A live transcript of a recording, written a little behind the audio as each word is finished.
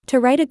To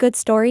write a good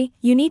story,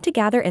 you need to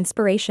gather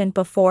inspiration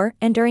before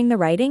and during the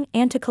writing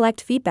and to collect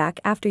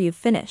feedback after you've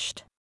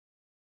finished.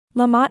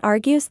 LaMotte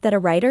argues that a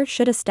writer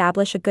should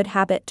establish a good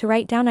habit to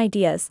write down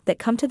ideas that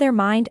come to their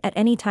mind at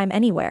any time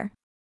anywhere.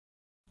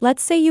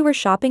 Let's say you were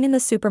shopping in the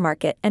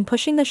supermarket and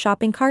pushing the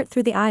shopping cart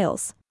through the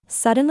aisles.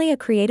 Suddenly a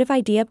creative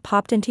idea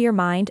popped into your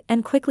mind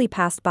and quickly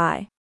passed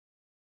by.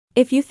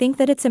 If you think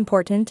that it's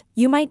important,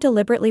 you might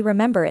deliberately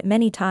remember it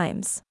many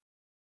times.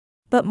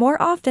 But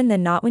more often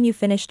than not, when you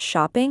finished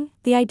shopping,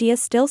 the idea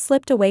still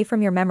slipped away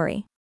from your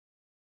memory.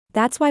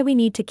 That's why we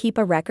need to keep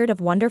a record of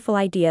wonderful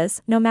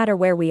ideas no matter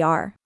where we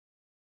are.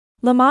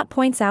 LaMotte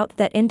points out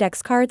that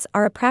index cards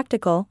are a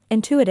practical,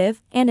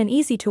 intuitive, and an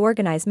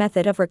easy-to-organize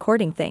method of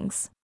recording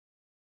things.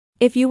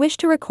 If you wish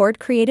to record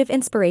creative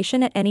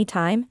inspiration at any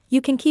time,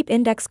 you can keep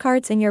index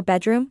cards in your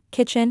bedroom,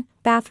 kitchen,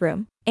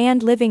 bathroom,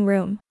 and living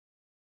room.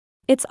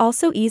 It's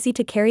also easy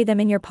to carry them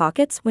in your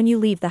pockets when you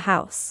leave the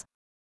house.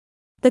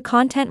 The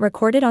content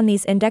recorded on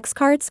these index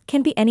cards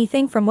can be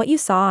anything from what you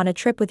saw on a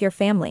trip with your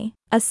family,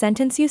 a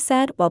sentence you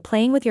said while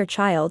playing with your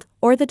child,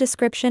 or the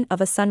description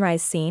of a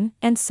sunrise scene,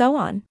 and so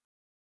on.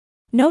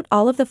 Note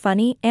all of the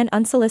funny and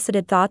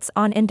unsolicited thoughts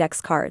on index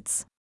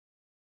cards.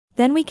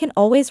 Then we can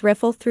always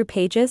riffle through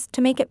pages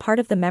to make it part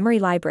of the memory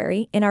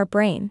library in our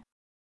brain.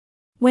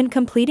 When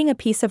completing a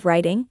piece of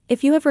writing,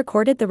 if you have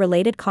recorded the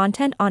related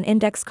content on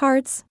index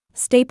cards,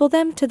 staple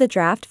them to the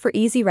draft for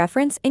easy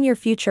reference in your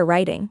future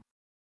writing.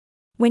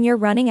 When you're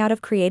running out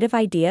of creative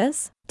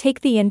ideas,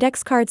 take the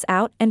index cards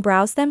out and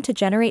browse them to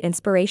generate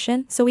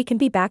inspiration so we can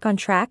be back on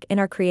track in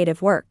our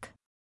creative work.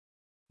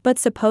 But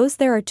suppose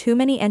there are too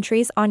many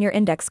entries on your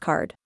index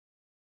card.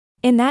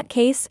 In that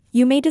case,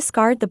 you may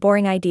discard the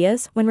boring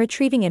ideas when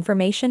retrieving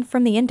information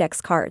from the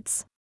index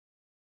cards.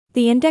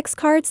 The index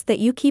cards that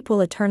you keep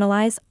will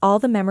eternalize all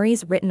the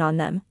memories written on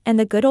them, and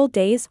the good old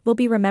days will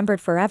be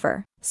remembered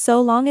forever,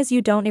 so long as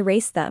you don't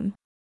erase them.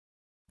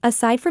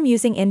 Aside from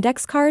using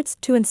index cards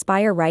to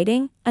inspire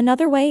writing,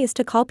 another way is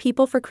to call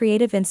people for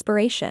creative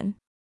inspiration.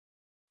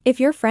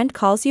 If your friend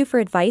calls you for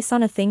advice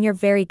on a thing you're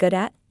very good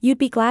at, you'd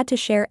be glad to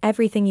share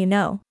everything you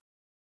know.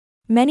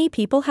 Many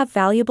people have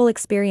valuable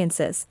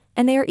experiences,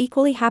 and they are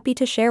equally happy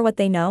to share what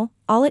they know.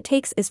 All it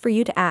takes is for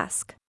you to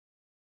ask.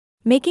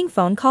 Making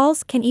phone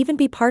calls can even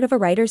be part of a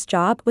writer's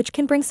job, which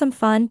can bring some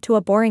fun to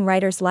a boring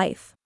writer's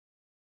life.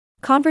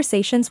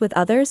 Conversations with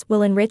others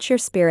will enrich your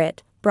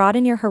spirit,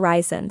 broaden your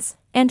horizons,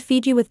 and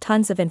feed you with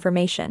tons of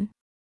information.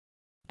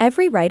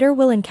 Every writer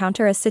will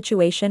encounter a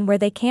situation where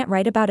they can't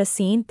write about a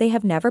scene they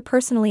have never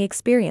personally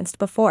experienced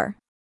before.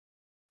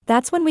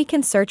 That's when we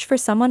can search for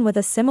someone with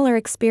a similar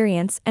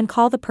experience and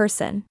call the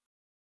person.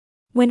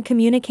 When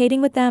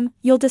communicating with them,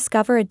 you'll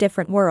discover a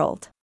different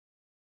world.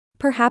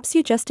 Perhaps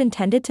you just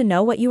intended to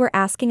know what you were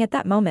asking at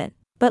that moment,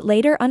 but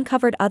later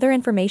uncovered other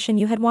information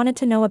you had wanted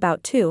to know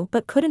about too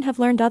but couldn't have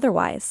learned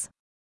otherwise.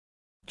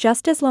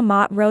 Just as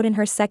LaMotte wrote in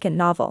her second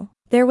novel,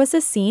 there was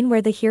a scene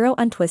where the hero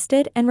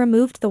untwisted and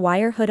removed the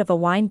wire hood of a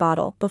wine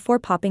bottle before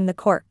popping the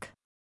cork.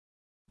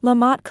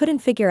 LaMotte couldn't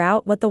figure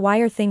out what the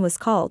wire thing was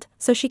called,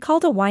 so she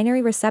called a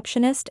winery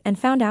receptionist and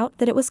found out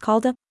that it was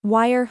called a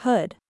wire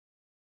hood.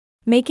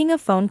 Making a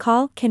phone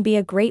call can be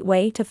a great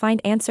way to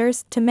find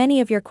answers to many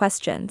of your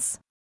questions.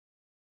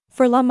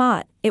 For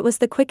LaMotte, it was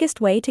the quickest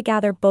way to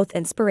gather both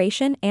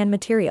inspiration and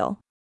material.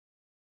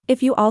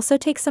 If you also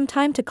take some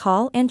time to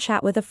call and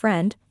chat with a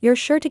friend, you're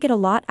sure to get a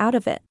lot out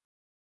of it.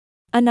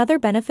 Another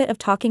benefit of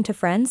talking to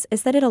friends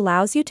is that it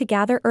allows you to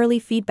gather early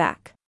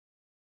feedback.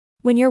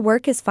 When your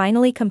work is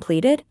finally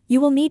completed, you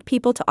will need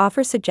people to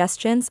offer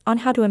suggestions on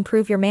how to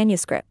improve your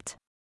manuscript.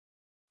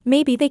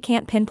 Maybe they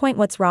can't pinpoint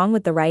what's wrong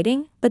with the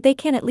writing, but they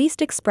can at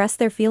least express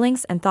their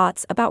feelings and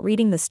thoughts about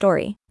reading the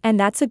story, and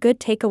that's a good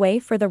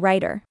takeaway for the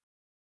writer.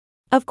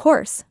 Of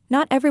course,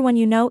 not everyone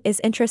you know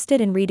is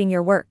interested in reading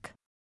your work.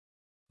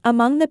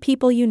 Among the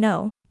people you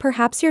know,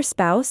 perhaps your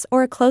spouse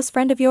or a close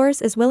friend of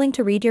yours is willing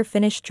to read your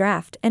finished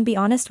draft and be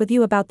honest with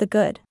you about the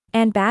good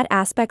and bad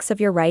aspects of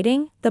your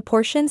writing, the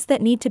portions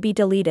that need to be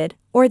deleted,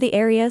 or the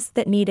areas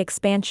that need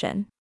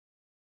expansion.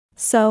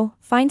 So,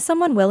 find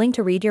someone willing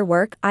to read your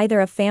work,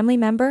 either a family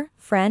member,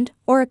 friend,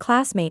 or a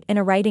classmate in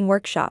a writing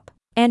workshop,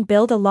 and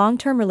build a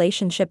long-term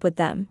relationship with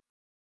them.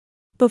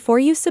 Before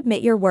you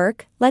submit your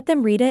work, let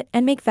them read it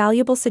and make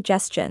valuable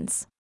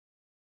suggestions.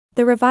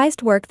 The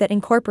revised work that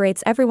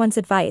incorporates everyone's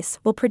advice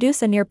will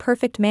produce a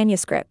near-perfect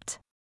manuscript.